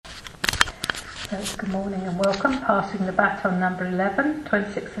Good morning and welcome. Passing the baton number 11,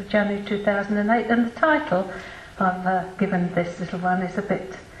 26th of January 2008, and the title I've given this little one is a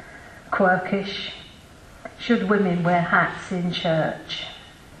bit quirkish. Should women wear hats in church?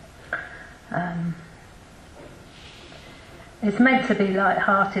 It's meant to be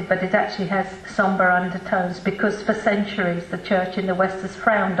light-hearted, but it actually has sombre undertones because for centuries the church in the West has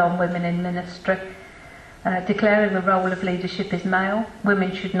frowned on women in ministry, declaring the role of leadership is male,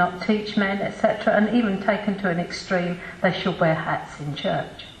 women should not teach men, etc., and even taken to an extreme, they should wear hats in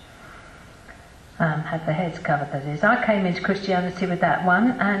church. Have their heads covered, that is. I came into Christianity with that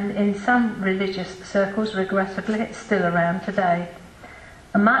one, and in some religious circles, regrettably, it's still around today.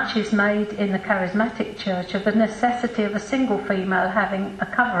 Much is made in the charismatic church of the necessity of a single female having a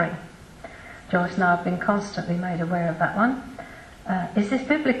covering. Joyce and I have been constantly made aware of that one. Is this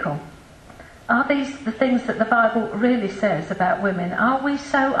biblical? Are these the things that the Bible really says about women? Are we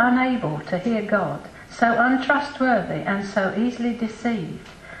so unable to hear God, so untrustworthy and so easily deceived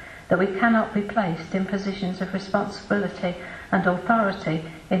that we cannot be placed in positions of responsibility and authority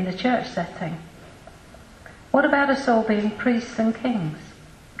in the church setting? What about us all being priests and kings?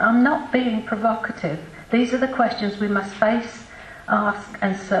 I'm not being provocative. These are the questions we must face, ask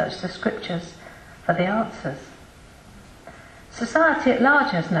and search the scriptures for the answers. Society at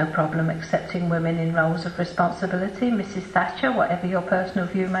large has no problem accepting women in roles of responsibility. Mrs. Thatcher, whatever your personal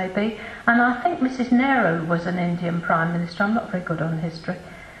view may be, and I think Mrs. Nehru was an Indian Prime Minister. I'm not very good on history.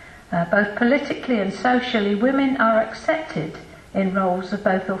 Both politically and socially, women are accepted in roles of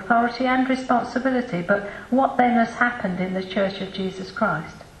both authority and responsibility. But what then has happened in the Church of Jesus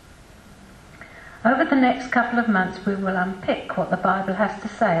Christ? Over the next couple of months we will unpick what the Bible has to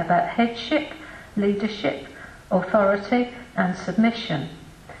say about headship, leadership, authority and submission.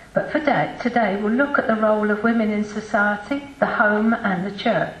 But for today we'll look at the role of women in society, the home and the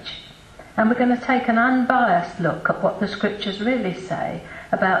church. And we're going to take an unbiased look at what the scriptures really say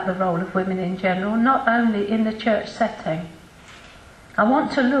about the role of women in general, not only in the church setting. I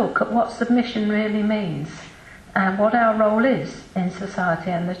want to look at what submission really means and what our role is in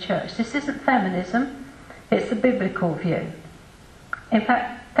society and the church. This isn't feminism, it's the biblical view. In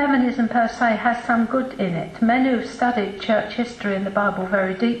fact, feminism per se has some good in it. Men who've studied church history and the Bible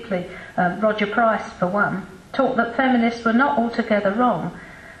very deeply, Roger Price for one, taught that feminists were not altogether wrong,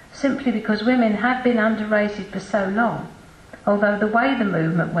 simply because women have been underrated for so long, although the way the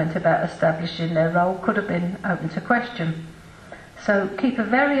movement went about establishing their role could have been open to question. So keep a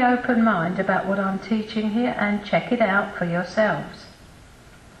very open mind about what I'm teaching here and check it out for yourselves.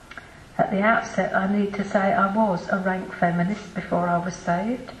 At the outset, I need to say I was a rank feminist before I was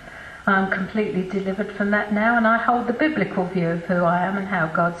saved. I'm completely delivered from that now, and I hold the biblical view of who I am and how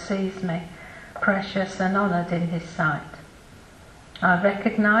God sees me, precious and honoured in his sight. I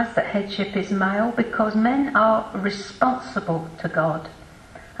recognise that headship is male because men are responsible to God,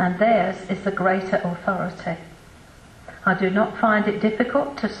 and theirs is the greater authority. I do not find it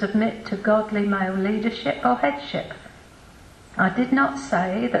difficult to submit to godly male leadership or headship. I did not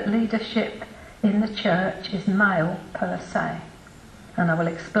say that leadership in the church is male per se, and I will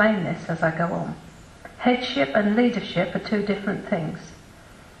explain this as I go on. Headship and leadership are two different things.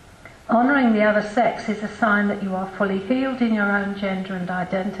 Honouring the other sex is a sign that you are fully healed in your own gender and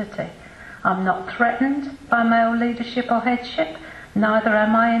identity. I'm not threatened by male leadership or headship, neither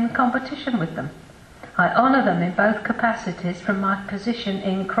am I in competition with them. I honour them in both capacities from my position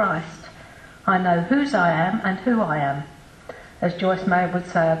in Christ. I know whose I am and who I am. As Joyce May would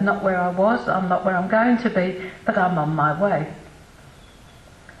say, I'm not where I was, I'm not where I'm going to be, but I'm on my way.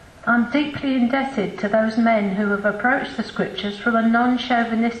 I'm deeply indebted to those men who have approached the scriptures from a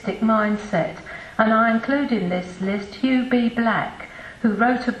non-chauvinistic mindset, and I include in this list Hugh B. Black, who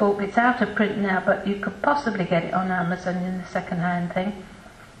wrote a book, it's out of print now, but you could possibly get it on Amazon in the second-hand thing,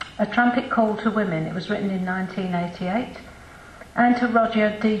 A Trumpet Call to Women. It was written in 1988. And to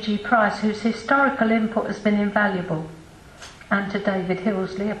Roger D.G. Price, whose historical input has been invaluable. And to David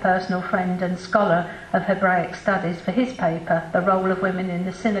Hillsley, a personal friend and scholar of Hebraic studies, for his paper, The Role of Women in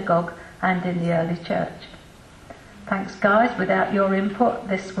the Synagogue and in the Early Church. Thanks, guys. Without your input,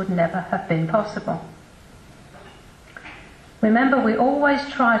 this would never have been possible. Remember, we always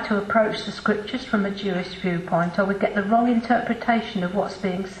try to approach the scriptures from a Jewish viewpoint, or we get the wrong interpretation of what's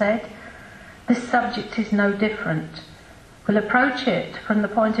being said. This subject is no different. We'll approach it from the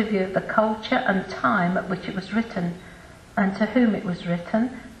point of view of the culture and time at which it was written, and to whom it was written,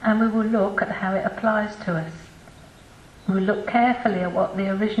 and we will look at how it applies to us. We'll look carefully at what the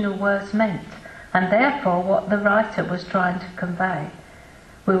original words meant, and therefore what the writer was trying to convey.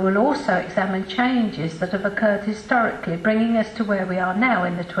 We will also examine changes that have occurred historically, bringing us to where we are now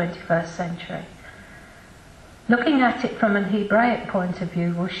in the 21st century. Looking at it from an Hebraic point of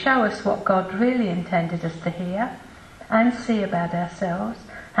view will show us what God really intended us to hear and see about ourselves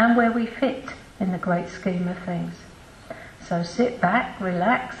and where we fit in the great scheme of things. So sit back,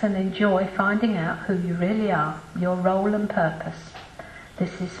 relax and enjoy finding out who you really are, your role and purpose.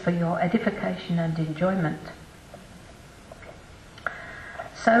 This is for your edification and enjoyment.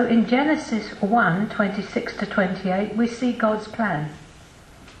 So in Genesis 1:26-28 we see God's plan.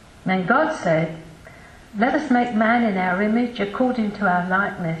 And God said, "Let us make man in our image according to our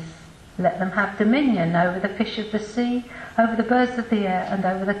likeness. Let them have dominion over the fish of the sea, over the birds of the air and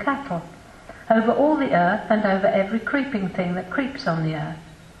over the cattle, over all the earth and over every creeping thing that creeps on the earth."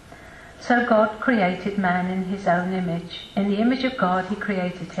 So God created man in his own image. In the image of God he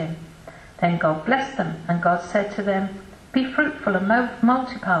created him. Then God blessed them, and God said to them, "Be fruitful and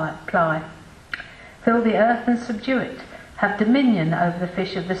multiply. Fill the earth and subdue it. Have dominion over the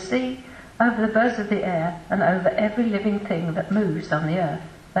fish of the sea, over the birds of the air, and over every living thing that moves on the earth."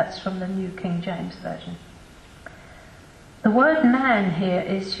 That's from the New King James Version. The word man here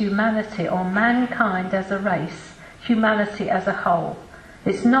is humanity, or mankind as a race, humanity as a whole.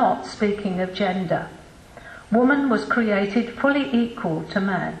 It's not speaking of gender. Woman was created fully equal to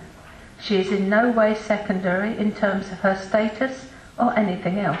man. She is in no way secondary in terms of her status or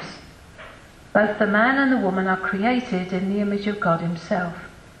anything else. Both the man and the woman are created in the image of God himself.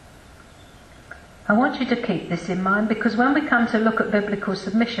 I want you to keep this in mind, because when we come to look at biblical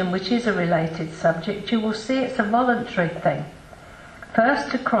submission, which is a related subject, you will see it's a voluntary thing.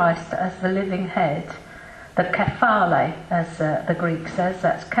 First to Christ as the living head, the kephale, as the Greek says,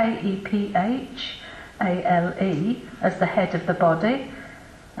 that's K-E-P-H-A-L-E, as the head of the body,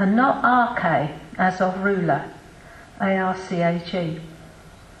 and not arche, as of ruler, A-R-C-H-E.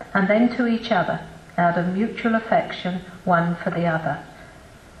 And then to each other, out of mutual affection, one for the other.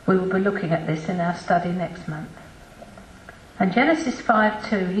 We will be looking at this in our study next month. And Genesis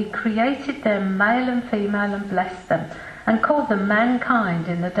 5:2, he created them male and female and blessed them, and called them mankind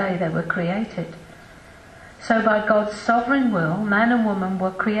in the day they were created. So by God's sovereign will, man and woman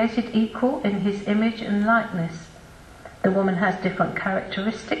were created equal in his image and likeness. The woman has different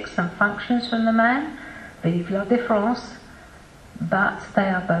characteristics and functions from the man, vive la différence, but they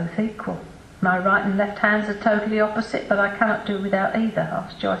are both equal. My right and left hands are totally opposite, but I cannot do without either,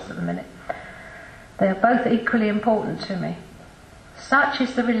 asked Joyce at the minute. They are both equally important to me. Such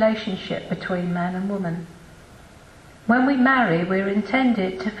is the relationship between man and woman. When we marry, we're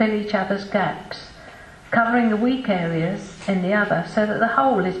intended to fill each other's gaps, covering the weak areas in the other so that the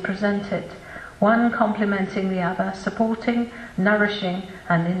whole is presented, one complementing the other, supporting, nourishing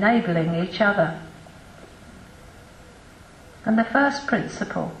and enabling each other. And the first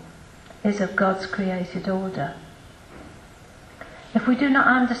principle is of God's created order. If we do not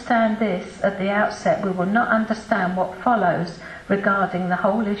understand this at the outset, we will not understand what follows regarding the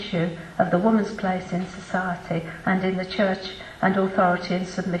whole issue of the woman's place in society and in the church, and authority and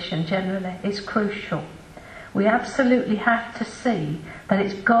submission generally. It's crucial. We absolutely have to see that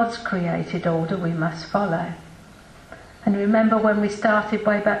it's God's created order we must follow. And remember when we started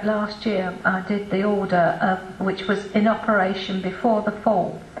way back last year, I did the order which was in operation before the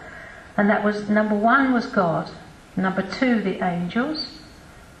fall. And that was, number 1 was God, number 2 the angels,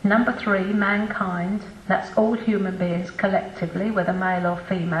 number 3 mankind, that's all human beings collectively, whether male or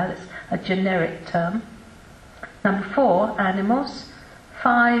female, it's a generic term. Number 4 animals,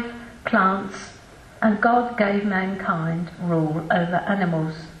 5 plants, and God gave mankind rule over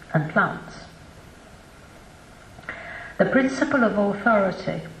animals and plants. The principle of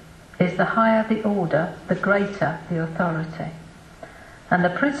authority is the higher the order, the greater the authority. And the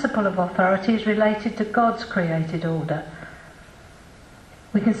principle of authority is related to God's created order.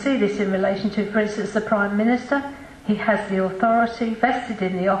 We can see this in relation to, for instance, the Prime Minister. He has the authority vested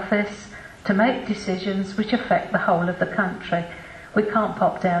in the office to make decisions which affect the whole of the country. We can't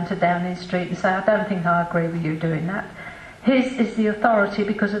pop down to Downing Street and say, I don't think I agree with you doing that. His is the authority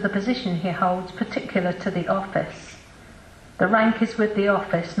because of the position he holds, particular to the office. The rank is with the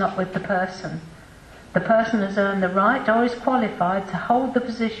office, not with the person. The person has earned the right or is qualified to hold the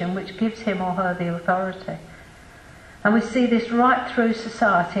position which gives him or her the authority. And we see this right through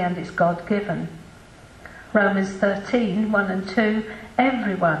society, and it's God-given. Romans 13:1 and 2,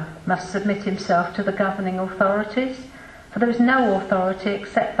 everyone must submit himself to the governing authorities, for there is no authority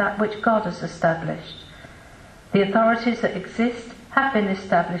except that which God has established. The authorities that exist have been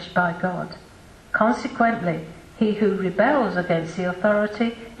established by God. Consequently, he who rebels against the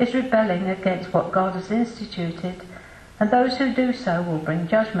authority is rebelling against what God has instituted, and those who do so will bring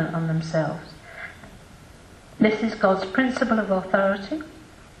judgment on themselves. This is God's principle of authority.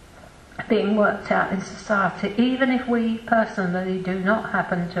 being worked out in society, even if we personally do not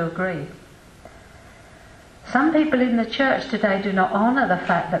happen to agree. Some people in the church today do not honour the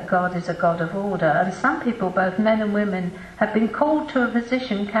fact that God is a God of order, and some people, both men and women, have been called to a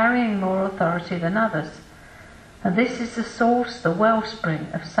position carrying more authority than others. And this is the source, the wellspring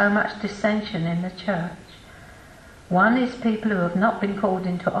of so much dissension in the church. One is people who have not been called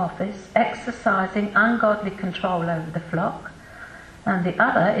into office, exercising ungodly control over the flock, and the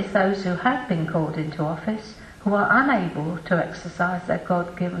other is those who have been called into office, who are unable to exercise their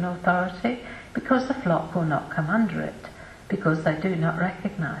God-given authority because the flock will not come under it, because they do not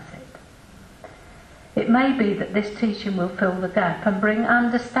recognise it. It may be that this teaching will fill the gap and bring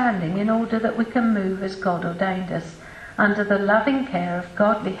understanding in order that we can move as God ordained us, under the loving care of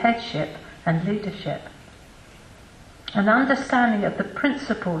godly headship and leadership. An understanding of the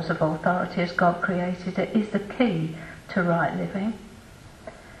principles of authority as God created it is the key to right living.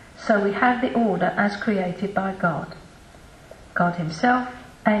 So we have the order as created by God. God himself,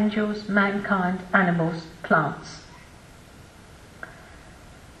 angels, mankind, animals, plants.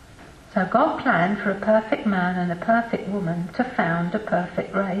 So God planned for a perfect man and a perfect woman to found a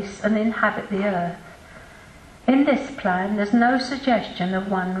perfect race and inhabit the earth. In this plan there's no suggestion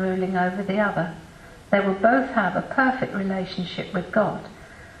of one ruling over the other. They will both have a perfect relationship with God.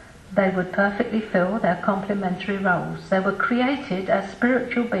 They would perfectly fill their complementary roles. They were created as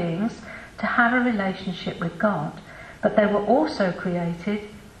spiritual beings to have a relationship with God, but they were also created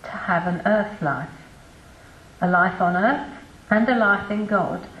to have an earth life. A life on earth and a life in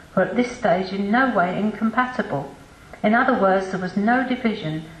God were at this stage in no way incompatible. In other words, there was no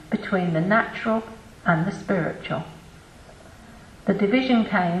division between the natural and the spiritual. The division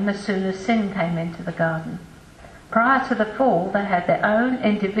came as soon as sin came into the garden. Prior to the fall, they had their own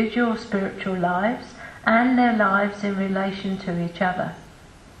individual spiritual lives and their lives in relation to each other.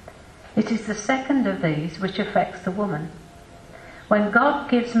 It is the second of these which affects the woman. When God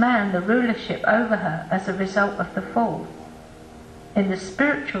gives man the rulership over her as a result of the fall, in the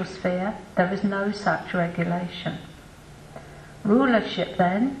spiritual sphere there is no such regulation. Rulership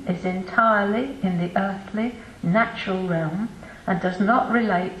then is entirely in the earthly, natural realm and does not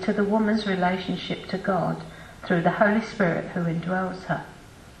relate to the woman's relationship to God through the Holy Spirit who indwells her.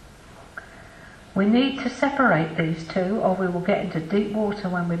 We need to separate these two, or we will get into deep water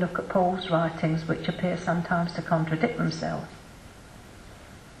when we look at Paul's writings, which appear sometimes to contradict themselves.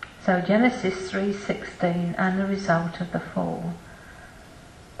 So Genesis 3:16 and the result of the fall.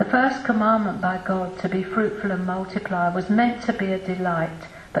 The first commandment by God to be fruitful and multiply was meant to be a delight,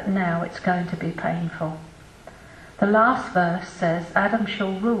 but now it's going to be painful. The last verse says, Adam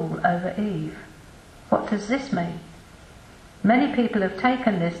shall rule over Eve. What does this mean? Many people have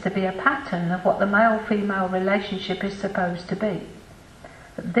taken this to be a pattern of what the male-female relationship is supposed to be.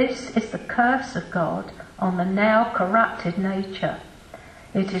 But this is the curse of God on the now corrupted nature.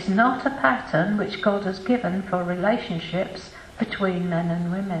 It is not a pattern which God has given for relationships between men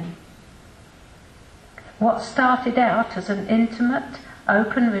and women. What started out as an intimate,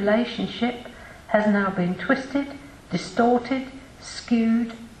 open relationship has now been twisted, distorted,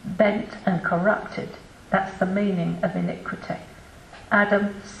 skewed, bent and corrupted. That's the meaning of iniquity.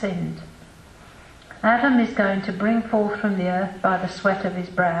 Adam sinned. Adam is going to bring forth from the earth by the sweat of his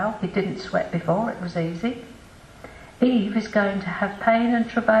brow. He didn't sweat before, it was easy. Eve is going to have pain and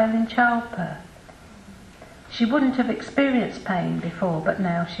travail in childbirth. She wouldn't have experienced pain before, but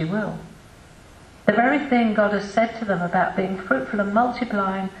now she will. The very thing God has said to them about being fruitful and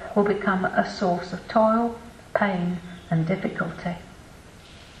multiplying will become a source of toil, pain and difficulty.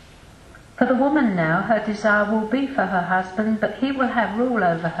 For the woman now, her desire will be for her husband, but he will have rule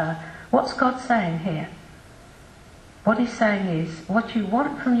over her. What's God saying here? What he's saying is, what you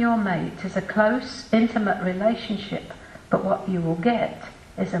want from your mate is a close, intimate relationship, but what you will get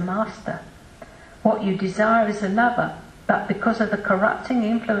is a master. What you desire is a lover, but because of the corrupting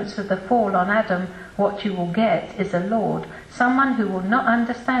influence of the fall on Adam, what you will get is a lord, someone who will not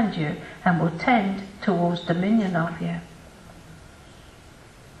understand you and will tend towards dominion of you.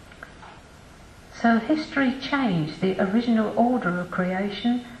 So history changed the original order of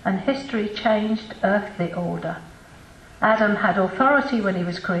creation, and history changed earthly order. Adam had authority when he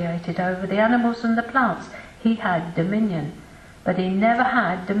was created over the animals and the plants. He had dominion, but he never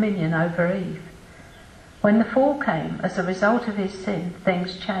had dominion over Eve. When the fall came as a result of his sin,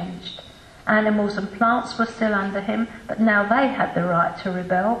 things changed. Animals and plants were still under him, but now they had the right to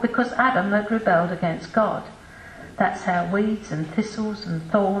rebel because Adam had rebelled against God. That's how weeds and thistles and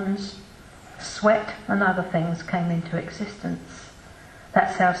thorns, sweat and other things came into existence.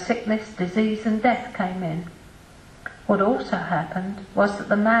 That's how sickness, disease and death came in. What also happened was that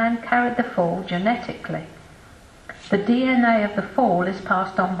the man carried the fall genetically. The DNA of the fall is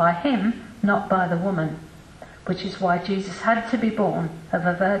passed on by him, not by the woman, which is why Jesus had to be born of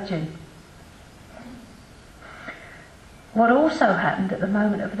a virgin. What also happened at the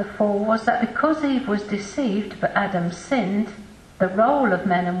moment of the fall was that because Eve was deceived but Adam sinned, the role of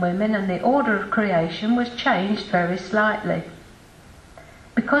men and women and the order of creation was changed very slightly.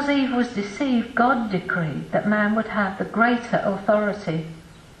 Because Eve was deceived, God decreed that man would have the greater authority.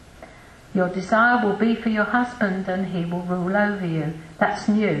 Your desire will be for your husband and he will rule over you. That's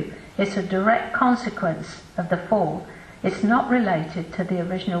new. It's a direct consequence of the fall. It's not related to the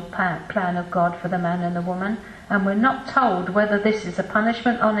original plan of God for the man and the woman, and we're not told whether this is a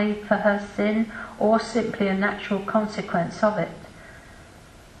punishment on Eve for her sin or simply a natural consequence of it.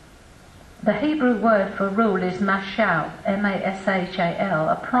 The Hebrew word for rule is mashal, M-A-S-H-A-L,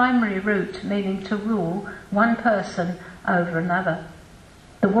 a primary root meaning to rule one person over another.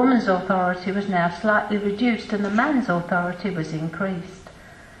 The woman's authority was now slightly reduced and the man's authority was increased.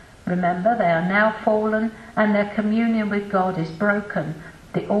 Remember, they are now fallen and their communion with God is broken.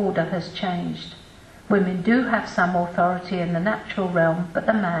 The order has changed. Women do have some authority in the natural realm, but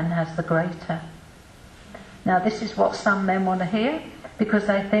the man has the greater. Now this is what some men want to hear, because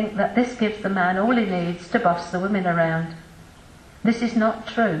they think that this gives the man all he needs to boss the women around. This is not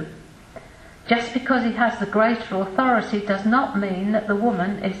true. Just because he has the greater authority does not mean that the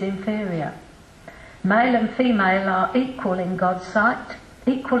woman is inferior. Male and female are equal in God's sight,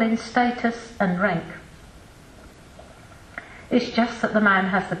 equal in status and rank. It's just that the man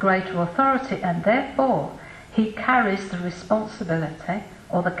has the greater authority and therefore he carries the responsibility,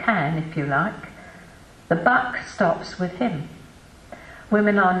 or the can if you like. The buck stops with him.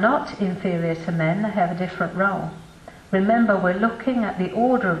 Women are not inferior to men, they have a different role. Remember, we're looking at the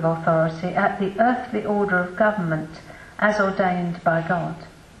order of authority, at the earthly order of government as ordained by God.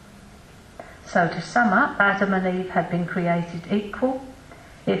 So to sum up, Adam and Eve had been created equal.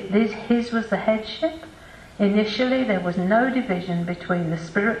 If his was the headship, initially there was no division between the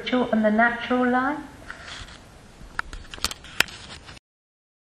spiritual and the natural line.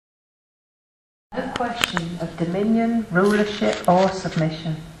 No question of dominion, rulership or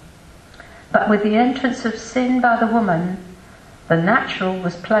submission. But with the entrance of sin by the woman, the natural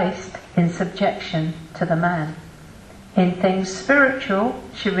was placed in subjection to the man. In things spiritual,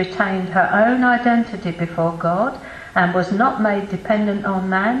 she retained her own identity before God and was not made dependent on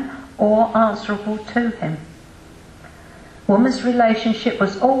man or answerable to him. Woman's relationship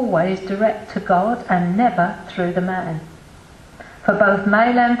was always direct to God and never through the man. For both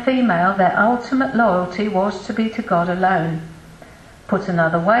male and female, their ultimate loyalty was to be to God alone. Put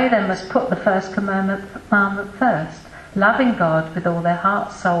another way, they must put the first commandment first, loving God with all their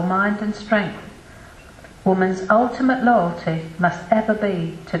heart, soul, mind and strength. Woman's ultimate loyalty must ever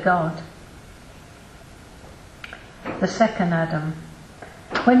be to God. The second Adam.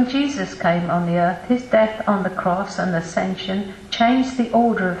 When Jesus came on the earth, his death on the cross and ascension changed the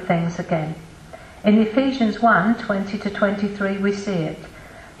order of things again. In Ephesians 1:20-23 we see it.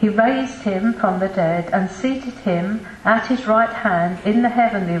 He raised him from the dead and seated him at his right hand in the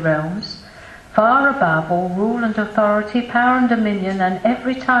heavenly realms, far above all rule and authority, power and dominion, and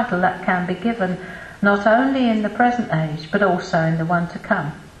every title that can be given, not only in the present age, but also in the one to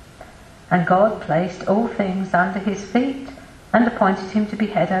come. And God placed all things under his feet and appointed him to be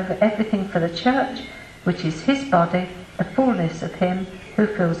head over everything for the church, which is his body, the fullness of him who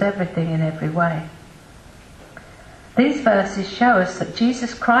fills everything in every way. These verses show us that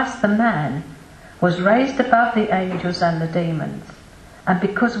Jesus Christ the man was raised above the angels and the demons. And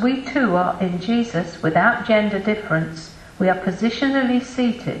because we too are in Jesus without gender difference, we are positionally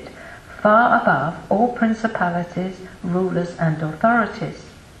seated far above all principalities, rulers and authorities.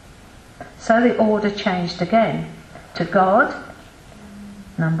 So the order changed again. To God,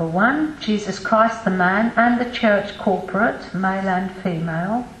 number one, Jesus Christ the man and the church corporate, male and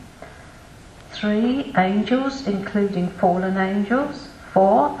female. 3, angels, including fallen angels.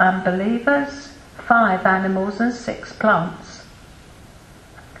 4, unbelievers. 5, animals, and 6, plants.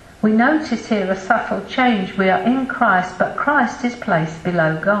 We notice here a subtle change. We are in Christ, but Christ is placed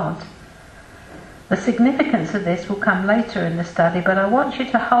below God. The significance of this will come later in the study, but I want you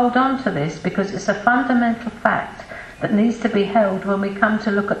to hold on to this because it's a fundamental fact that needs to be held when we come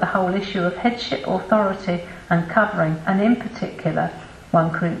to look at the whole issue of headship, authority and covering, and in particular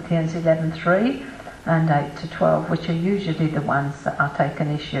 1 Corinthians 11:3 and 8-12, which are usually the ones that are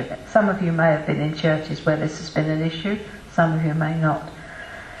taken issue. Some of you may have been in churches where this has been an issue, some of you may not.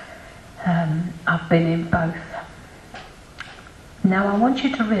 I've been in both. Now I want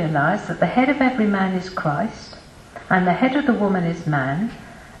you to realise that the head of every man is Christ, And the head of the woman is man,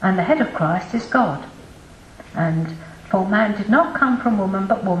 and the head of Christ is God. And for man did not come from woman,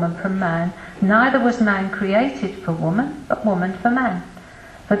 but woman from man. Neither was man created for woman, but woman for man.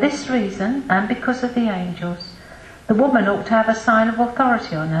 For this reason, and because of the angels, the woman ought to have a sign of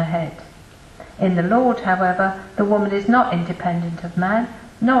authority on her head. In the Lord, however, the woman is not independent of man,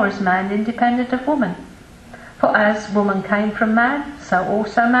 nor is man independent of woman. For as woman came from man, so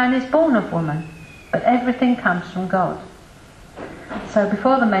also man is born of woman. But everything comes from God. So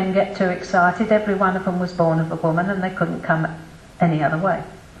before the men get too excited, every one of them was born of a woman, and they couldn't come any other way.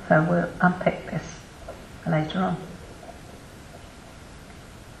 So we'll unpick this later on.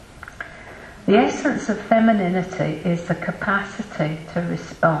 The essence of femininity is the capacity to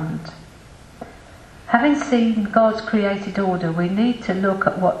respond. Having seen God's created order, we need to look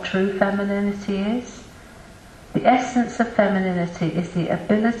at what true femininity is. The essence of femininity is the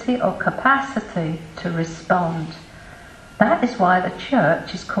ability or capacity to respond. That is why the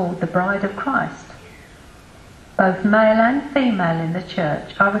church is called the bride of Christ. Both male and female in the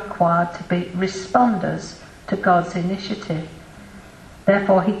church are required to be responders to God's initiative.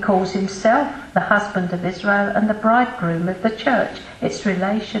 Therefore he calls himself the husband of Israel and the bridegroom of the church. It's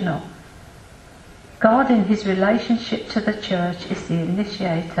relational. God in his relationship to the church is the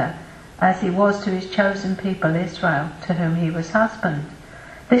initiator, as he was to his chosen people Israel, to whom he was husband.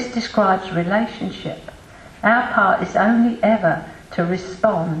 This describes relationship. Our part is only ever to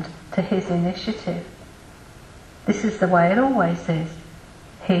respond to his initiative. This is the way it always is.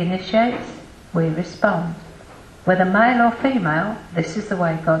 He initiates, we respond. Whether male or female, this is the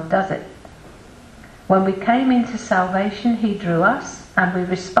way God does it. When we came into salvation, he drew us, and we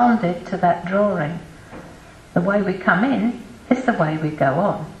responded to that drawing. The way we come in is the way we go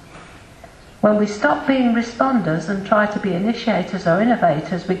on. When we stop being responders and try to be initiators or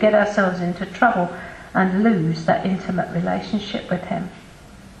innovators, we get ourselves into trouble and lose that intimate relationship with him.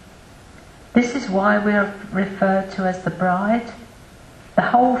 This is why we are referred to as the bride. The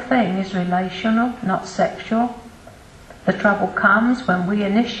whole thing is relational, not sexual. The trouble comes when we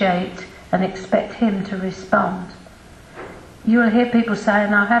initiate and expect him to respond. You will hear people say,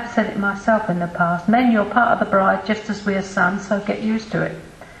 and I have said it myself in the past, men, you're part of the bride just as we are sons, so get used to it.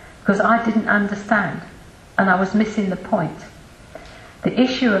 Because I didn't understand, and I was missing the point. The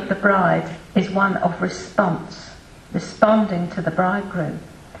issue of the bride is one of response, responding to the bridegroom,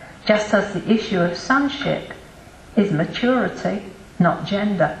 just as the issue of sonship is maturity, not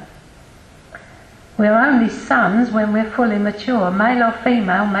gender. We are only sons when we're fully mature. Male or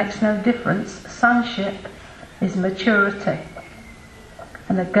female makes no difference. Sonship is maturity.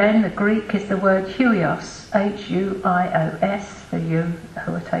 And again, the Greek is the word huios, H-U-I-O-S, for you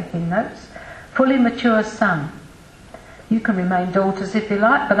who are taking notes. Fully mature son. You can remain daughters if you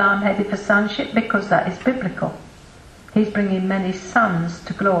like, but I'm headed for sonship because that is biblical. He's bringing many sons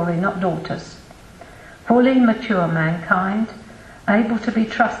to glory, not daughters. Fully mature mankind, able to be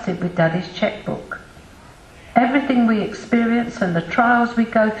trusted with Daddy's checkbook. Everything we experience and the trials we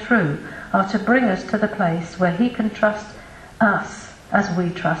go through are to bring us to the place where he can trust us as we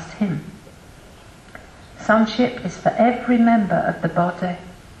trust him. Sonship is for every member of the body.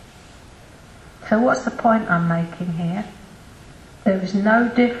 So what's the point I'm making here? There is no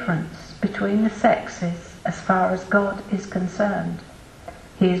difference between the sexes as far as God is concerned.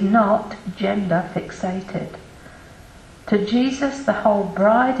 He is not gender fixated. To Jesus, the whole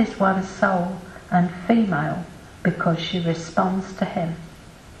bride is one soul and female because she responds to him.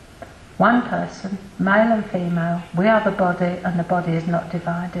 One person, male and female, we are the body, and the body is not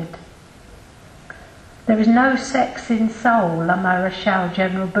divided. There is no sex in soul, La Maréchale,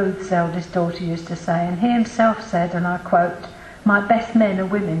 General Booth's eldest daughter, used to say, and he himself said, and I quote, "My best men are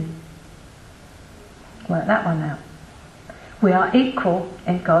women." Work that one out. We are equal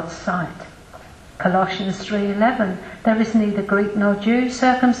in God's sight. Colossians 3:11, there is neither Greek nor Jew,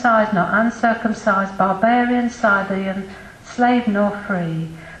 circumcised nor uncircumcised, barbarian, Scythian, slave nor free,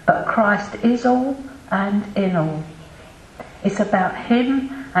 but Christ is all and in all. It's about him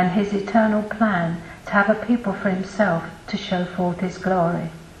and his eternal plan to have a people for himself to show forth his glory.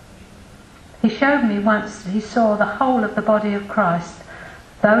 He showed me once he saw the whole of the body of Christ,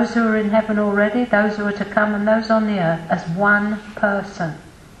 those who are in heaven already, those who are to come, and those on the earth, as one person,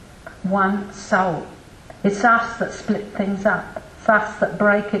 one soul. It's us that split things up. It's us that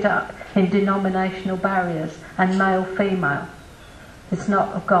break it up in denominational barriers and male-female. It's not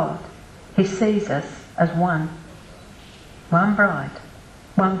of God. He sees us as one. One bride.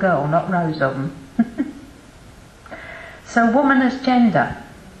 One girl, not rows of them. So woman as gender.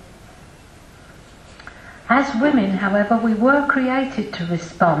 As women, however, we were created to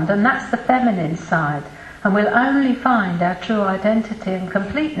respond, and that's the feminine side. And we'll only find our true identity and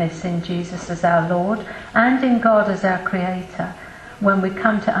completeness in Jesus as our Lord and in God as our Creator when we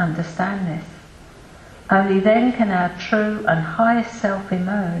come to understand this. Only then can our true and highest self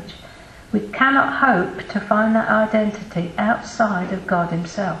emerge. We cannot hope to find that identity outside of God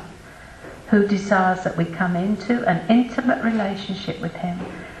Himself, who desires that we come into an intimate relationship with Him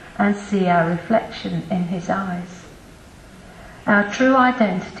and see our reflection in His eyes. Our true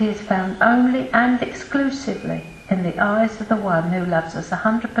identity is found only and exclusively in the eyes of the one who loves us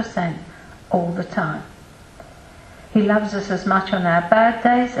 100% all the time. He loves us as much on our bad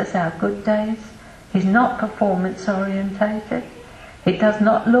days as our good days. He's not performance orientated. He does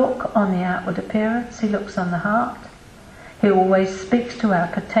not look on the outward appearance, he looks on the heart. He always speaks to our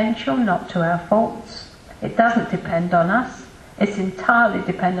potential, not to our faults. It doesn't depend on us. It's entirely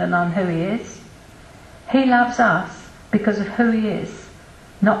dependent on who He is. He loves us because of who He is,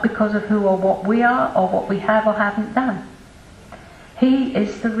 not because of who or what we are or what we have or haven't done. He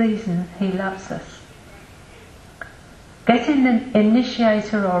is the reason He loves us. Getting the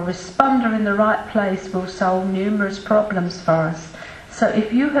initiator or responder in the right place will solve numerous problems for us. So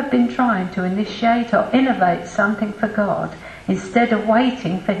if you have been trying to initiate or innovate something for God instead of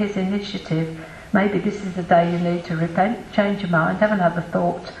waiting for His initiative, maybe this is the day you need to repent, change your mind, have another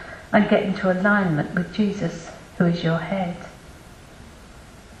thought, and get into alignment with Jesus, who is your head.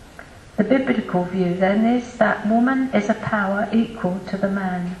 The biblical view then is that woman is a power equal to the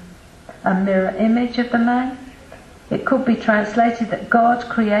man, a mirror image of the man. It could be translated that God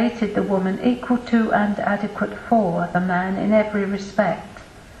created the woman equal to and adequate for the man in every respect.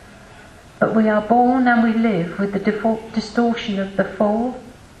 But we are born and we live with the distortion of the fall.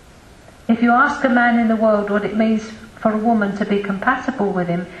 If you ask a man in the world what it means for a woman to be compatible with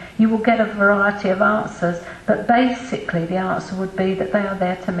him, you will get a variety of answers, but basically the answer would be that they are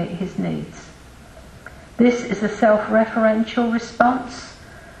there to meet his needs. This is a self-referential response,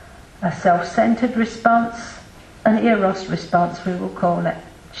 a self-centered response, an eros response we will call it.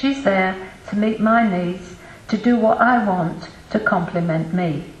 She's there to meet my needs, to do what I want, to complement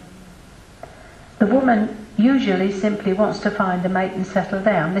me. The woman usually simply wants to find a mate and settle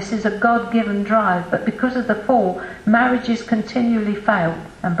down. This is a God-given drive, but because of the fall, marriages continually fail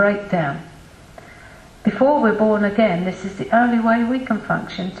and break down. Before we're born again, this is the only way we can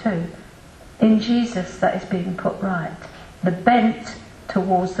function too. In Jesus, that is being put right. The bent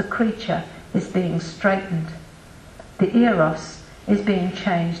towards the creature is being straightened. The eros is being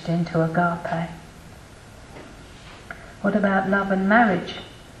changed into agape. What about love and marriage?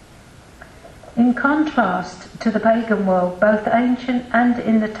 In contrast to the pagan world, both ancient and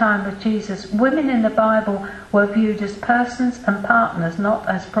in the time of Jesus, women in the Bible were viewed as persons and partners, not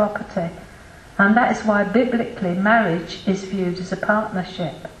as property. And that is why biblically marriage is viewed as a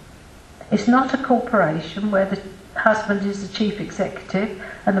partnership. It's not a corporation where the husband is the chief executive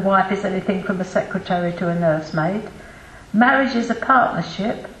and the wife is anything from a secretary to a nursemaid. Marriage is a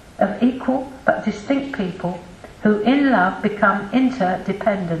partnership of equal but distinct people who in love become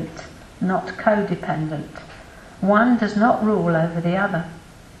interdependent, not codependent. One does not rule over the other.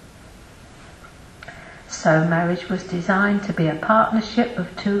 So marriage was designed to be a partnership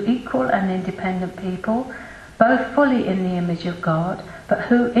of two equal and independent people, both fully in the image of God, but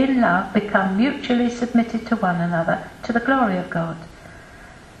who in love become mutually submitted to one another to the glory of God.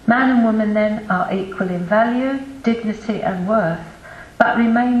 Man and woman then are equal in value, dignity and worth, but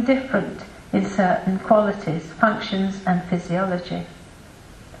remain different in certain qualities, functions and physiology.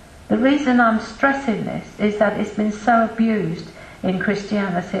 The reason I'm stressing this is that it's been so abused in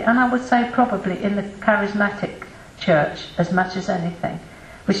Christianity, and I would say probably in the charismatic church as much as anything,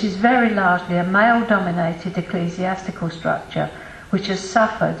 which is very largely a male-dominated ecclesiastical structure which has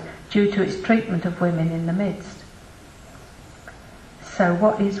suffered due to its treatment of women in the midst. So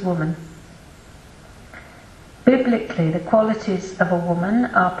what is woman? Biblically, the qualities of a woman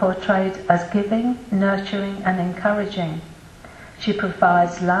are portrayed as giving, nurturing and encouraging. She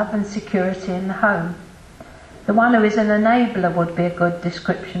provides love and security in the home. The one who is an enabler would be a good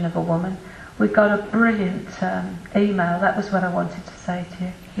description of a woman. We got a brilliant email, that was what I wanted to say to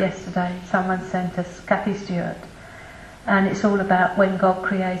you yesterday. Someone sent us, Kathy Stewart, and it's all about when God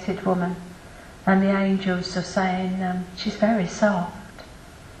created woman. And the angels are saying she's very soft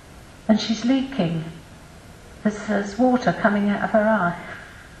and she's leaking. There's water coming out of her eye.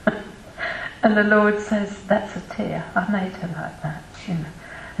 And the Lord says, that's a tear. I made her like that, you know.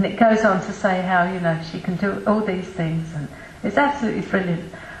 And it goes on to say how, you know, she can do all these things, and it's absolutely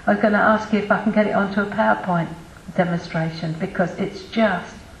brilliant. I'm going to ask you if I can get it onto a PowerPoint demonstration, because it's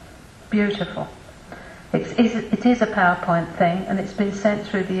just beautiful. It is a PowerPoint thing, and it's been sent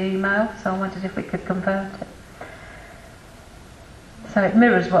through the email, so I wondered if we could convert it. So it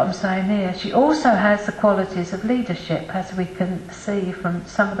mirrors what I'm saying here. She also has the qualities of leadership, as we can see from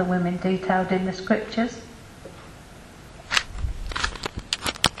some of the women detailed in the scriptures.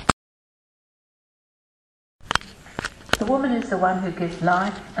 The woman is the one who gives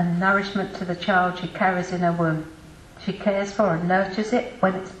life and nourishment to the child she carries in her womb. She cares for and nurtures it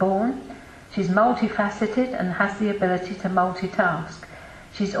when it's born. She's multifaceted and has the ability to multitask.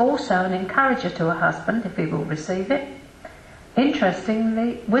 She's also an encourager to her husband, if he will receive it.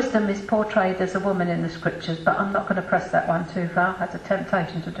 Interestingly, wisdom is portrayed as a woman in the scriptures, but I'm not going to press that one too far. I had a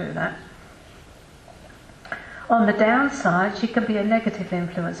temptation to do that. On the downside, she can be a negative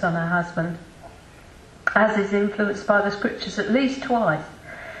influence on her husband, as is influenced by the scriptures at least twice,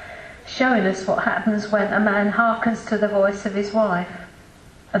 showing us what happens when a man hearkens to the voice of his wife.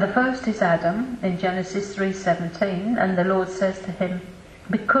 The first is Adam in Genesis 3:17, and the Lord says to him,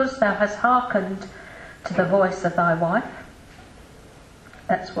 "Because thou hast hearkened to the voice of thy wife."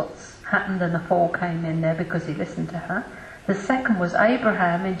 That's what's happened, and the fall came in there because he listened to her. The second was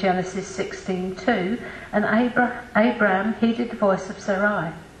Abraham in Genesis 16:2, and Abraham heeded the voice of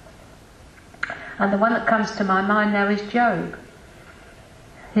Sarai. And the one that comes to my mind now is Job.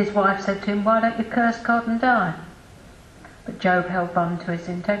 His wife said to him, "Why don't you curse God and die?" But Job held on to his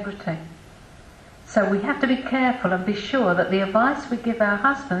integrity. So we have to be careful and be sure that the advice we give our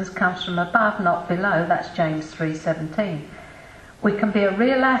husbands comes from above, not below. That's James 3:17. We can be a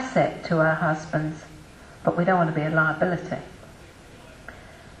real asset to our husbands, but we don't want to be a liability.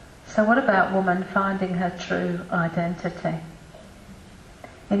 So what about woman finding her true identity?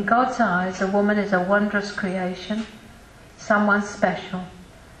 In God's eyes, a woman is a wondrous creation, someone special,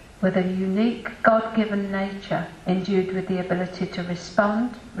 with a unique God-given nature endued with the ability to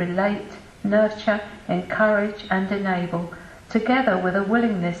respond, relate, nurture, encourage and enable, together with a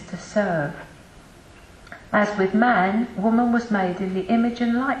willingness to serve. As with man, woman was made in the image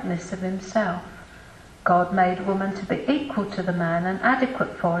and likeness of himself. God made woman to be equal to the man and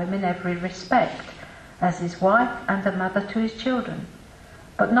adequate for him in every respect, as his wife and a mother to his children.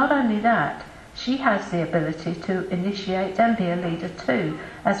 But not only that, she has the ability to initiate and be a leader too,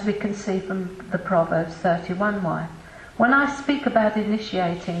 as we can see from the Proverbs 31 wife. When I speak about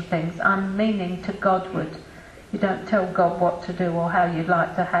initiating things, I'm meaning to Godward. You don't tell God what to do or how you'd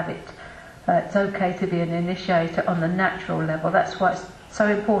like to have it. It's okay to be an initiator on the natural level. That's why it's so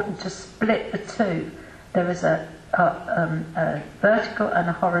important to split the two. There is a vertical and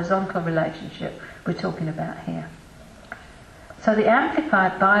a horizontal relationship we're talking about here. So the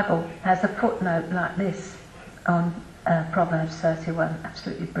Amplified Bible has a footnote like this on Proverbs 31.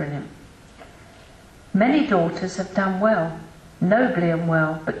 Absolutely brilliant. "Many daughters have done well, nobly and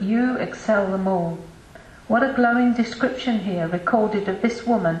well, but you excel them all." What a glowing description here recorded of this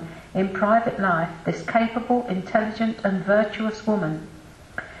woman in private life, this capable, intelligent and virtuous woman.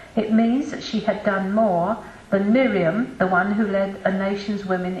 It means that she had done more than Miriam, the one who led a nation's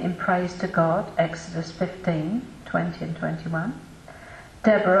women in praise to God, Exodus 15:20 and 21.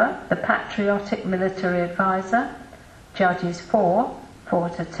 Deborah, the patriotic military advisor, Judges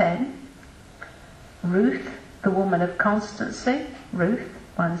 4:4-10. Ruth, the woman of constancy, Ruth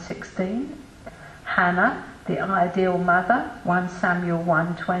 1:16. Hannah, the ideal mother, 1 Samuel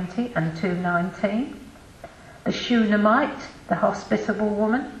 1:20 and 2:19. The Shunammite, the hospitable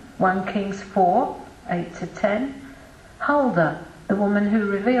woman, 1 Kings 4:8-10. Huldah, the woman who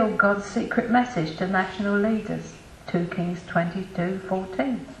revealed God's secret message to national leaders, 2 Kings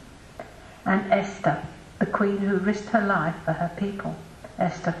 22:14. And Esther, the queen who risked her life for her people,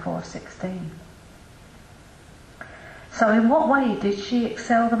 Esther 4:16. So in what way did she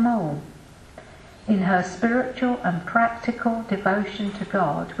excel them all? In her spiritual and practical devotion to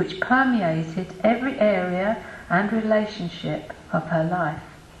God, which permeated every area and relationship of her life.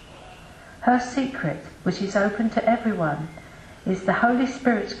 Her secret, which is open to everyone, is the Holy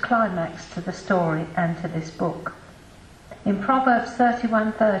Spirit's climax to the story and to this book. In Proverbs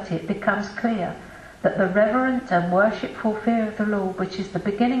 31:30 it becomes clear that the reverent and worshipful fear of the Lord, which is the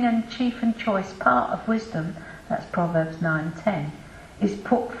beginning and chief and choice part of wisdom, that's Proverbs 9:10, is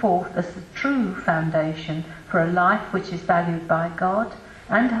put forth as the true foundation for a life which is valued by God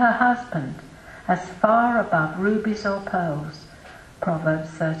and her husband as far above rubies or pearls, Proverbs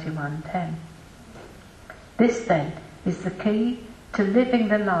 31:10. This then is the key to living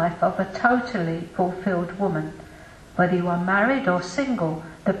the life of a totally fulfilled woman. Whether you are married or single,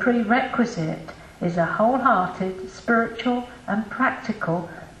 the prerequisite is a wholehearted, spiritual and practical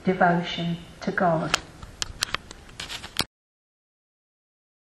devotion to God.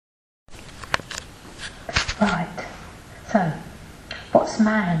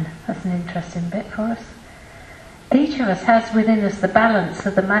 man? That's an interesting bit for us. Each of us has within us the balance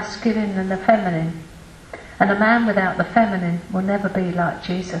of the masculine and the feminine, and a man without the feminine will never be like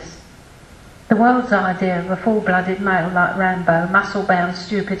Jesus. The world's idea of a full-blooded male like Rambo, muscle-bound,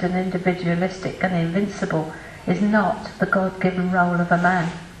 stupid and individualistic and invincible, is not the God-given role of a man.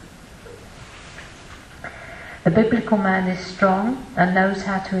 The biblical man is strong and knows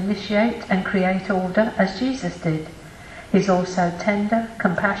how to initiate and create order as Jesus did. He's also tender,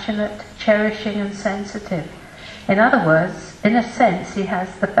 compassionate, cherishing and sensitive. In other words, in a sense, he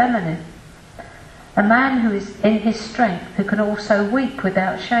has the feminine. A man who is in his strength, who can also weep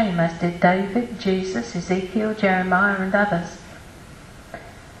without shame, as did David, Jesus, Ezekiel, Jeremiah and others.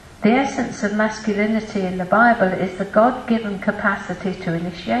 The essence of masculinity in the Bible is the God-given capacity to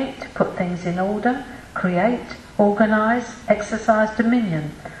initiate, to put things in order, create, organise, exercise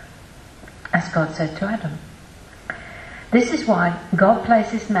dominion, as God said to Adam. This is why God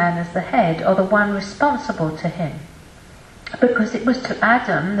places man as the head, or the one responsible to him, because it was to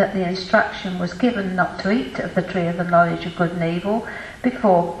Adam that the instruction was given not to eat of the tree of the knowledge of good and evil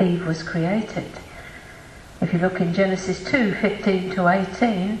before Eve was created. If you look in Genesis 2:15 to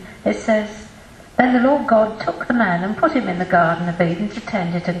 18, it says, "Then the Lord God took the man and put him in the Garden of Eden to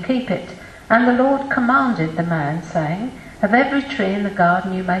tend it and keep it. And the Lord commanded the man, saying, Of every tree in the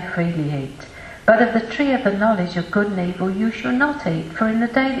garden you may freely eat, but of the tree of the knowledge of good and evil you shall not eat, for in the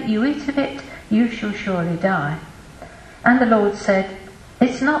day that you eat of it you shall surely die. And the Lord said,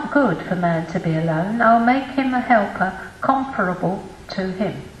 It's not good for man to be alone. I'll make him a helper comparable to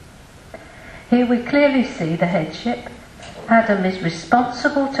him." Here we clearly see the headship. Adam is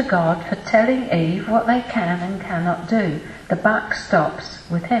responsible to God for telling Eve what they can and cannot do. The buck stops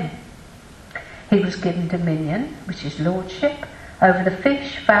with him. He was given dominion, which is lordship, over the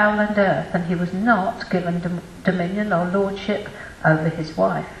fish, fowl and earth, and he was not given dominion or lordship over his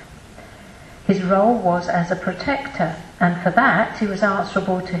wife. His role was as a protector, and for that he was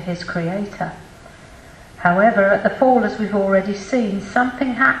answerable to his Creator. However, at the fall, as we've already seen,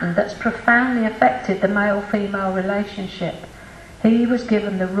 something happened that's profoundly affected the male-female relationship. He was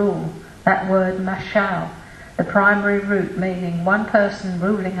given the rule, that word mashal, the primary root meaning one person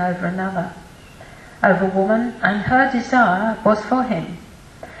ruling over another, over woman, and her desire was for him.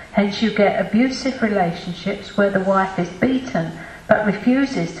 Hence you get abusive relationships where the wife is beaten but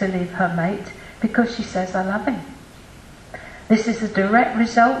refuses to leave her mate because she says, "I love him." This is a direct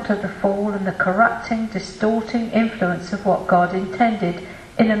result of the fall and the corrupting, distorting influence of what God intended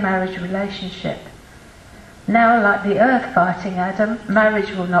in a marriage relationship. Now, like the earth fighting Adam,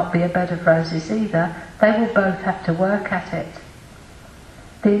 marriage will not be a bed of roses either. They will both have to work at it.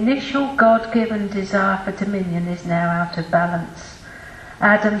 The initial God-given desire for dominion is now out of balance.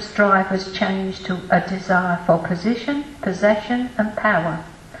 Adam's drive has changed to a desire for position, possession and power,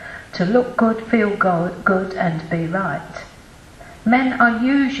 to look good, feel good and be right. Men are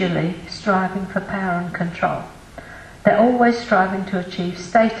usually striving for power and control. They're always striving to achieve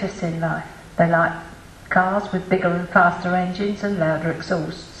status in life. They like cars with bigger and faster engines and louder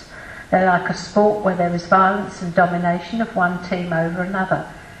exhausts. They like a sport where there is violence and domination of one team over another.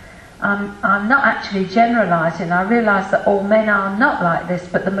 I'm not actually generalising. I realise that all men are not like this,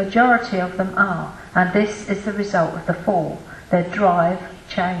 but the majority of them are. And this is the result of the fall. Their drive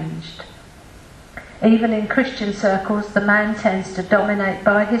changed. Even in Christian circles, the man tends to dominate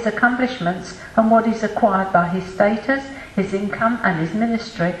by his accomplishments and what is acquired by his status, his income and his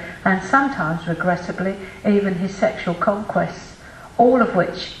ministry, and sometimes, regrettably, even his sexual conquests, all of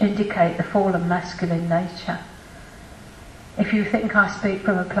which indicate the fallen masculine nature. If you think I speak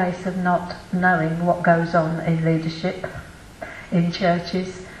from a place of not knowing what goes on in leadership, in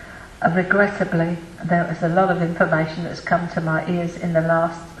churches, regrettably, there is a lot of information that's come to my ears in the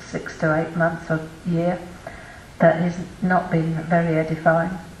last 6 to 8 months or year that has not been very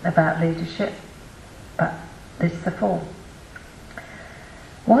edifying about leadership, but it's the fall.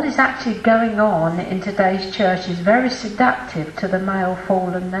 What is actually going on in today's church is very seductive to the male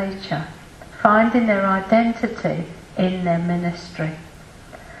fallen nature, finding their identity in their ministry.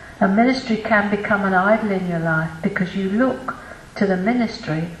 A ministry can become an idol in your life because you look to the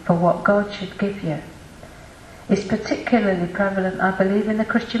ministry for what God should give you. It's particularly prevalent, I believe, in the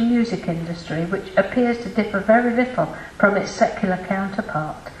Christian music industry, which appears to differ very little from its secular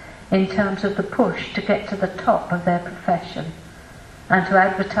counterpart in terms of the push to get to the top of their profession and to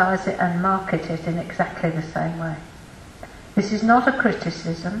advertise it and market it in exactly the same way. This is not a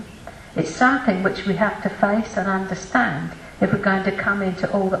criticism. It's something which we have to face and understand if we're going to come into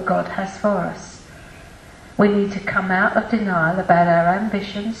all that God has for us. We need to come out of denial about our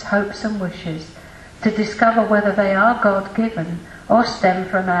ambitions, hopes and wishes, to discover whether they are God-given or stem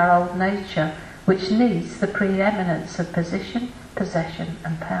from our old nature, which needs the preeminence of position, possession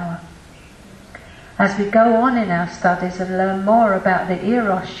and power. As we go on in our studies and learn more about the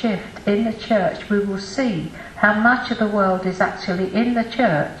Eros shift in the church, we will see how much of the world is actually in the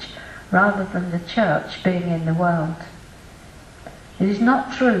church rather than the church being in the world. It is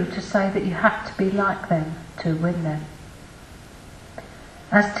not true to say that you have to be like them to win them.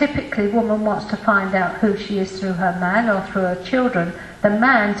 As typically woman wants to find out who she is through her man or through her children, the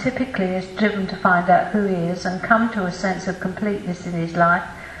man typically is driven to find out who he is and come to a sense of completeness in his life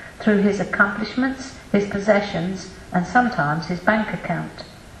through his accomplishments, his possessions, and sometimes his bank account.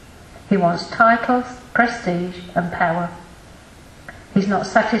 He wants titles, prestige, and power. He's not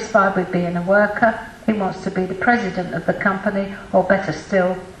satisfied with being a worker. He wants to be the president of the company, or better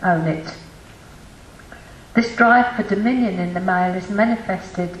still, own it. This drive for dominion in the male is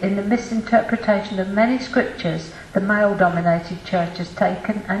manifested in the misinterpretation of many scriptures the male-dominated church has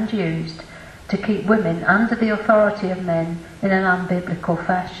taken and used to keep women under the authority of men in an unbiblical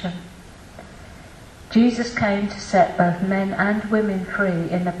fashion. Jesus came to set both men and women free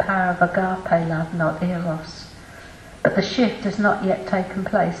in the power of agape love, not eros. But the shift has not yet taken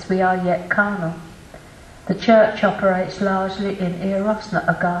place. We are yet carnal. The church operates largely in eros, not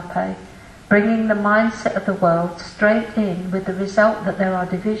agape, bringing the mindset of the world straight in, with the result that there are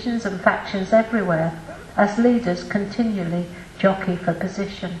divisions and factions everywhere as leaders continually jockey for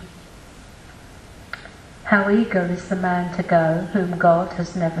position. How eager is the man to go whom God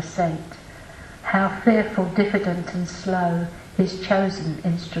has never sent. How fearful, diffident and slow his chosen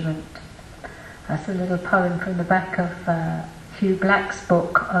instrument. That's a little poem from the back of Hugh Black's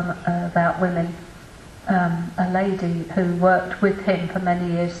book about women. A lady who worked with him for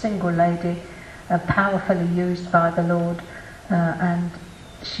many years, single lady, powerfully used by the Lord, and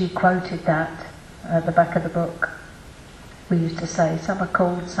she quoted that at the back of the book. We used to say, some are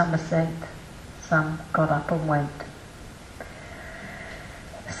called, some are sent, some got up and went.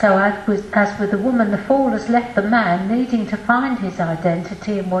 So as with the woman, the fall has left the man needing to find his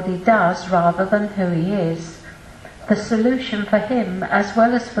identity in what he does rather than who he is. The solution for him, as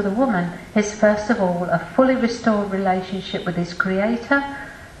well as for the woman, is first of all a fully restored relationship with his Creator,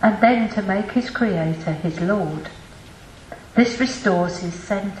 and then to make his Creator his Lord. This restores his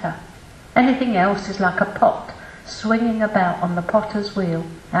centre. Anything else is like a pot swinging about on the potter's wheel,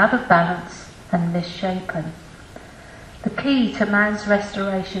 out of balance and misshapen. The key to man's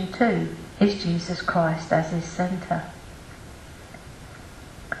restoration too is Jesus Christ as his centre.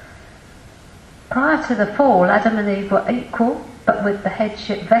 Prior to the fall, Adam and Eve were equal, but with the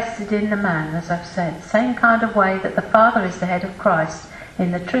headship vested in the man, as I've said. Same kind of way that the Father is the head of Christ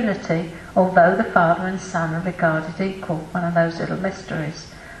in the Trinity, although the Father and Son are regarded equal. One of those little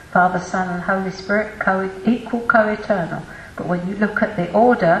mysteries. Father, Son and Holy Spirit, equal, co-eternal. But when you look at the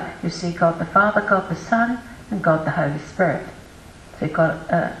order, you see God the Father, God the Son, and God the Holy Spirit. So you've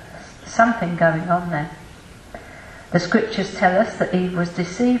got something going on there. The scriptures tell us that Eve was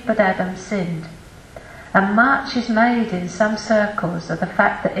deceived, but Adam sinned. And much is made in some circles of the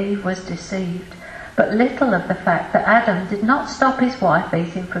fact that Eve was deceived, but little of the fact that Adam did not stop his wife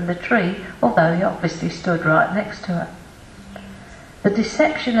eating from the tree, although he obviously stood right next to her. The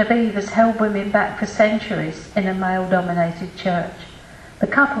deception of Eve has held women back for centuries in a male-dominated church. The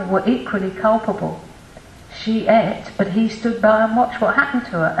couple were equally culpable. She ate, but he stood by and watched what happened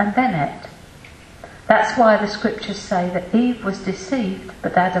to her, and then ate. That's why the scriptures say that Eve was deceived,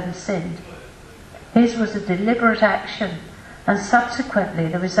 but Adam sinned. His was a deliberate action, and subsequently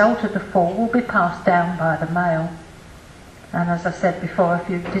the result of the fall will be passed down by the male. And as I said before, if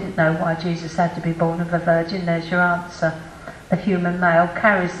you didn't know why Jesus had to be born of a virgin, there's your answer. The human male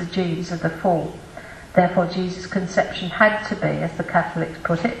carries the genes of the fall. Therefore Jesus' conception had to be, as the Catholics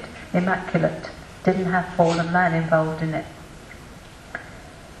put it, immaculate. Didn't have fallen man involved in it.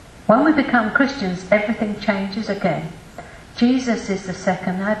 When we become Christians, everything changes again. Jesus is the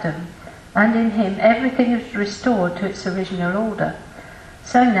second Adam, and in him everything is restored to its original order.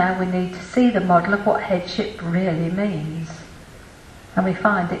 So now we need to see the model of what headship really means. And we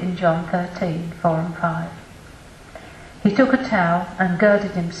find it in John 13, 4 and 5. He took a towel and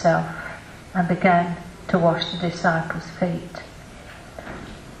girded himself and began to wash the disciples' feet.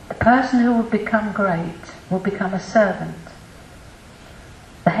 The person who will become great will become a servant.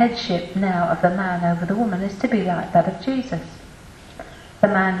 The headship now of the man over the woman is to be like that of Jesus. The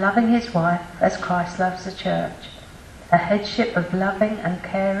man loving his wife as Christ loves the church. A headship of loving and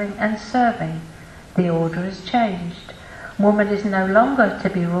caring and serving. The order has changed. Woman is no longer to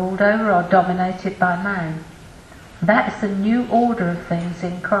be ruled over or dominated by man. That is the new order of things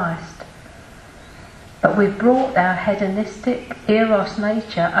in Christ. But we've brought our hedonistic eros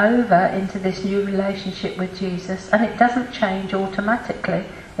nature over into this new relationship with Jesus, and it doesn't change automatically,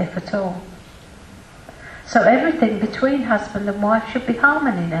 if at all. So everything between husband and wife should be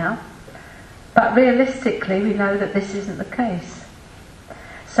harmony now. But realistically, we know that this isn't the case.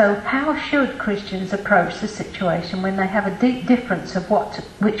 So how should Christians approach the situation when they have a deep difference of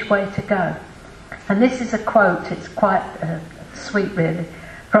which way to go? And this is a quote, it's quite sweet really,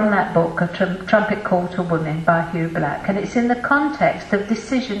 from that book, A Trumpet Call to Women by Hugh Black. And it's in the context of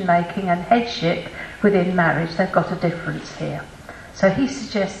decision making and headship within marriage. They've got a difference here. So he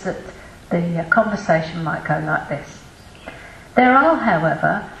suggests that the conversation might go like this. There are,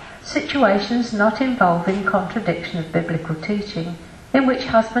 however, situations not involving contradiction of biblical teaching, in which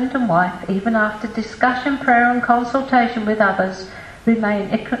husband and wife, even after discussion, prayer and consultation with others, remain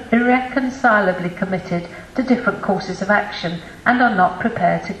irreconcilably committed to different courses of action and are not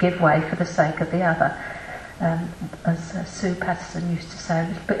prepared to give way for the sake of the other. As Sue Patterson used to say, a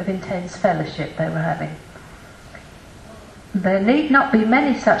little bit of intense fellowship they were having. There need not be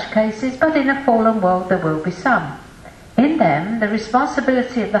many such cases, but in a fallen world there will be some. In them, the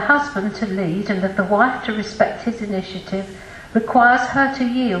responsibility of the husband to lead and of the wife to respect his initiative requires her to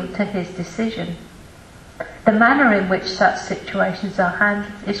yield to his decision. The manner in which such situations are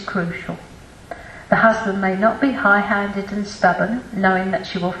handled is crucial. The husband may not be high-handed and stubborn, knowing that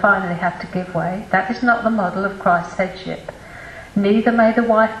she will finally have to give way. That is not the model of Christ's headship. Neither may the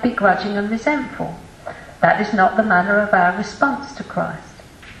wife be grudging and resentful. That is not the manner of our response to Christ.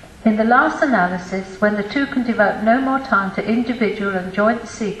 In the last analysis, when the two can devote no more time to individual and joint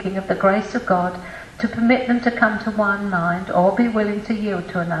seeking of the grace of God to permit them to come to one mind or be willing to yield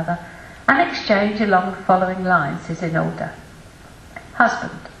to another, an exchange along the following lines is in order.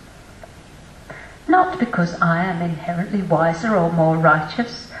 Husband: not because I am inherently wiser or more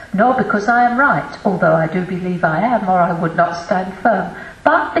righteous, nor because I am right, although I do believe I am, or I would not stand firm,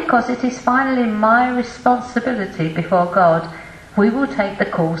 but because it is finally my responsibility before God, we will take the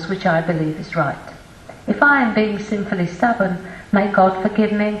course which I believe is right. If I am being sinfully stubborn, may God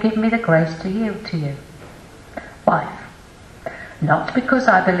forgive me and give me the grace to yield to you. Wife: not because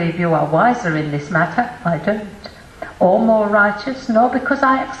I believe you are wiser in this matter, I don't, or more righteous, nor because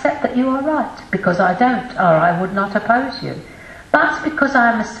I accept that you are right, because I don't, or I would not oppose you, but because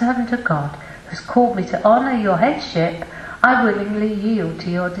I am a servant of God, who has called me to honour your headship, I willingly yield to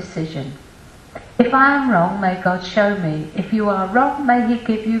your decision. If I am wrong, may God show me. If you are wrong, may he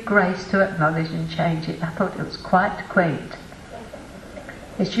give you grace to acknowledge and change it. I thought it was quite quaint.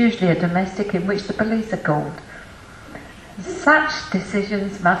 It's usually a domestic in which the police are called. Such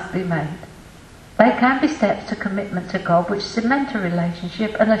decisions must be made. They can be steps to commitment to God which cement a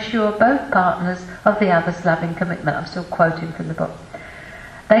relationship and assure both partners of the other's loving commitment. I'm still quoting from the book.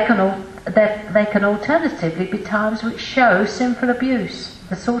 They can alternatively be times which show sinful abuse.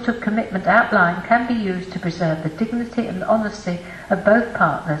 The sort of commitment outlined can be used to preserve the dignity and honesty of both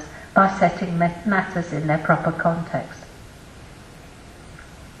partners by setting matters in their proper context.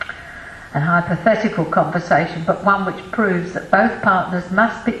 An hypothetical conversation, but one which proves that both partners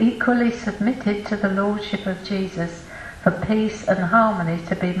must be equally submitted to the lordship of Jesus for peace and harmony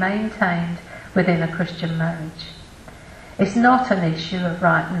to be maintained within a Christian marriage. It's not an issue of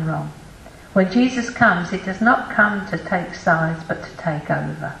right and wrong. When Jesus comes, he does not come to take sides, but to take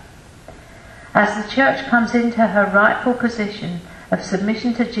over. As the church comes into her rightful position of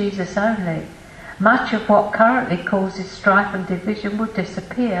submission to Jesus only, much of what currently causes strife and division will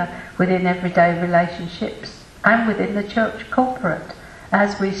disappear within everyday relationships and within the church corporate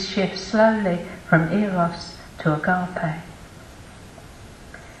as we shift slowly from eros to agape.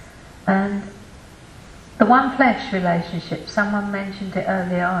 And the one flesh relationship, someone mentioned it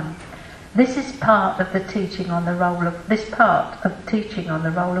early on. This part of teaching on the role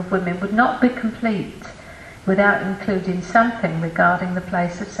of women would not be complete without including something regarding the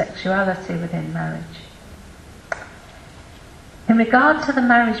place of sexuality within marriage. In regard to the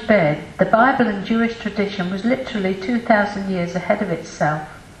marriage bed, the Bible and Jewish tradition was literally 2,000 years ahead of itself.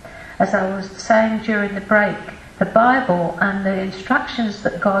 As I was saying during the break, the Bible and the instructions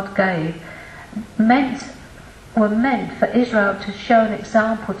that God gave were meant for Israel to show an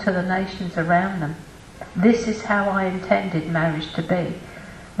example to the nations around them. This is how I intended marriage to be.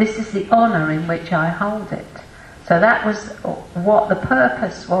 This is the honour in which I hold it. So that was what the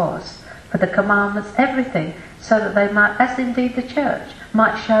purpose was for the commandments, everything, so that they might, as indeed the church,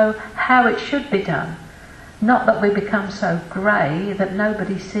 might show how it should be done. Not that we become so grey that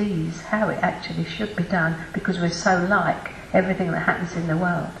nobody sees how it actually should be done because we're so like everything that happens in the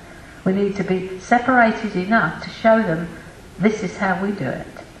world. We need to be separated enough to show them this is how we do it.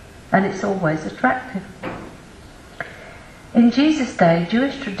 and it's always attractive. In Jesus' day,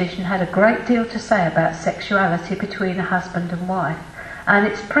 Jewish tradition had a great deal to say about sexuality between a husband and wife, and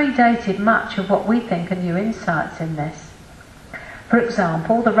it's predated much of what we think are new insights in this. For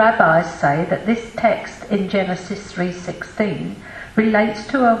example, the rabbis say that this text in Genesis 3:16 relates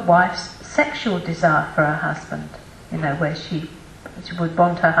to a wife's sexual desire for her husband, where she would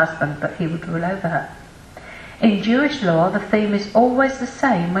want her husband but he would rule over her. In Jewish law, the theme is always the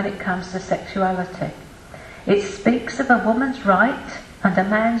same when it comes to sexuality. It speaks of a woman's right and a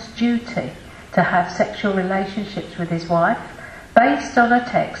man's duty to have sexual relationships with his wife, based on a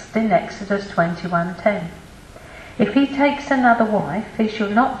text in Exodus 21:10. If he takes another wife, he shall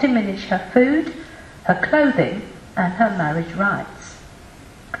not diminish her food, her clothing, and her marriage rights.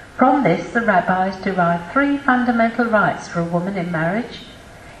 From this, the rabbis derive 3 fundamental rights for a woman in marriage.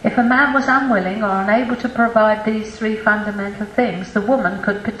 If a man was unwilling or unable to provide these 3 fundamental things, the woman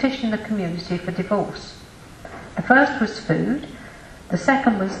could petition the community for divorce. The first was food, the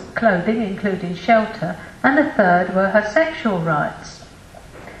second was clothing, including shelter, and the third were her sexual rights.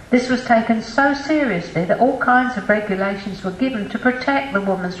 This was taken so seriously that all kinds of regulations were given to protect the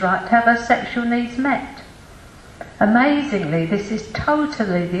woman's right to have her sexual needs met. Amazingly, this is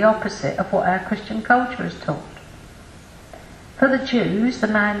totally the opposite of what our Christian culture has taught. For the Jews, the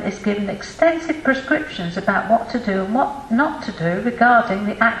man is given extensive prescriptions about what to do and what not to do regarding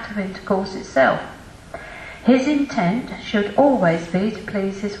the act of intercourse itself. His intent should always be to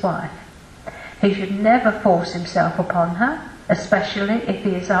please his wife. He should never force himself upon her, especially if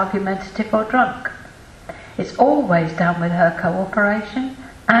he is argumentative or drunk. It's always done with her cooperation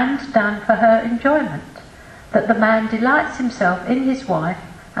and done for her enjoyment, that the man delights himself in his wife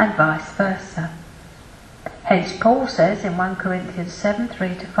and vice versa. Hence Paul says in 1 Corinthians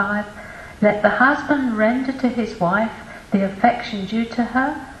 7:3-5, "Let the husband render to his wife the affection due to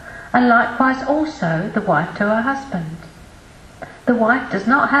her, and likewise also the wife to her husband. The wife does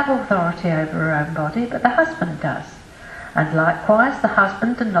not have authority over her own body, but the husband does. And likewise the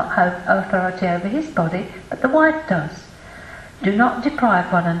husband does not have authority over his body, but the wife does. Do not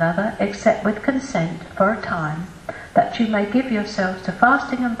deprive one another, except with consent for a time, that you may give yourselves to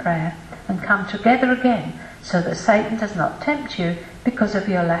fasting and prayer, and come together again, so that Satan does not tempt you because of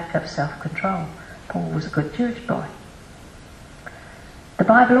your lack of self-control." Paul was a good Jewish boy. The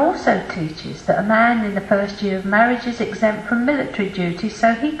Bible also teaches that a man in the first year of marriage is exempt from military duty,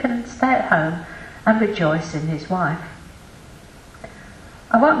 so he can stay at home and rejoice in his wife.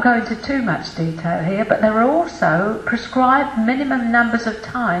 I won't go into too much detail here, but there are also prescribed minimum numbers of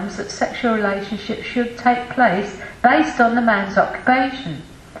times that sexual relationships should take place based on the man's occupation.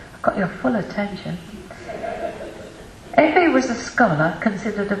 I've got your full attention. If he was a scholar,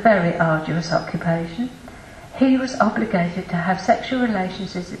 considered a very arduous occupation, he was obligated to have sexual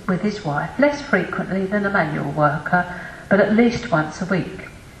relations with his wife less frequently than a manual worker, but at least once a week.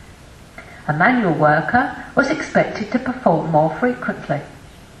 A manual worker was expected to perform more frequently.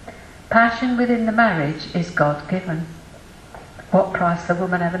 Passion within the marriage is God-given. What price the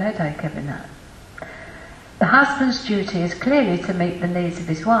woman have an headache having that? The husband's duty is clearly to meet the needs of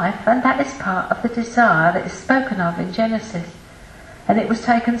his wife, and that is part of the desire that is spoken of in Genesis. And it was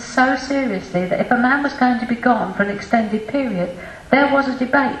taken so seriously that if a man was going to be gone for an extended period, there was a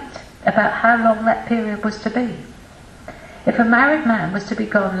debate about how long that period was to be. If a married man was to be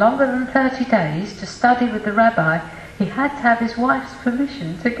gone longer than 30 days to study with the rabbi, he had to have his wife's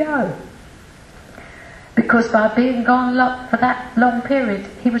permission to go. Because by being gone for that long period,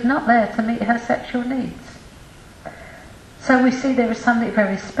 he was not there to meet her sexual needs. So we see there is something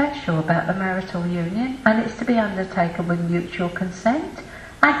very special about the marital union, and it's to be undertaken with mutual consent,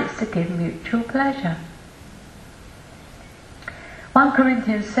 and it's to give mutual pleasure. 1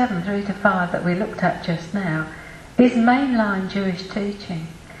 Corinthians 7:3-5 that we looked at just now is mainline Jewish teaching.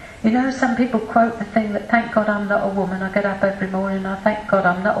 Some people quote the thing that, "Thank God I'm not a woman, I get up every morning, I thank God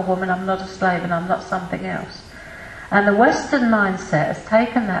I'm not a woman, I'm not a slave, and I'm not something else." And the Western mindset has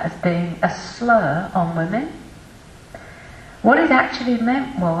taken that as being a slur on women. What it actually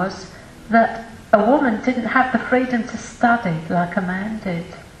meant was that a woman didn't have the freedom to study like a man did,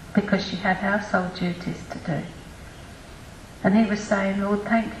 because she had household duties to do. And he was saying, "Lord,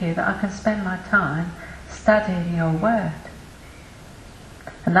 thank you that I can spend my time studying your word."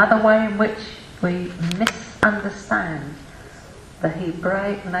 Another way in which we misunderstand the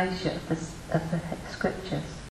Hebraic nature of the scriptures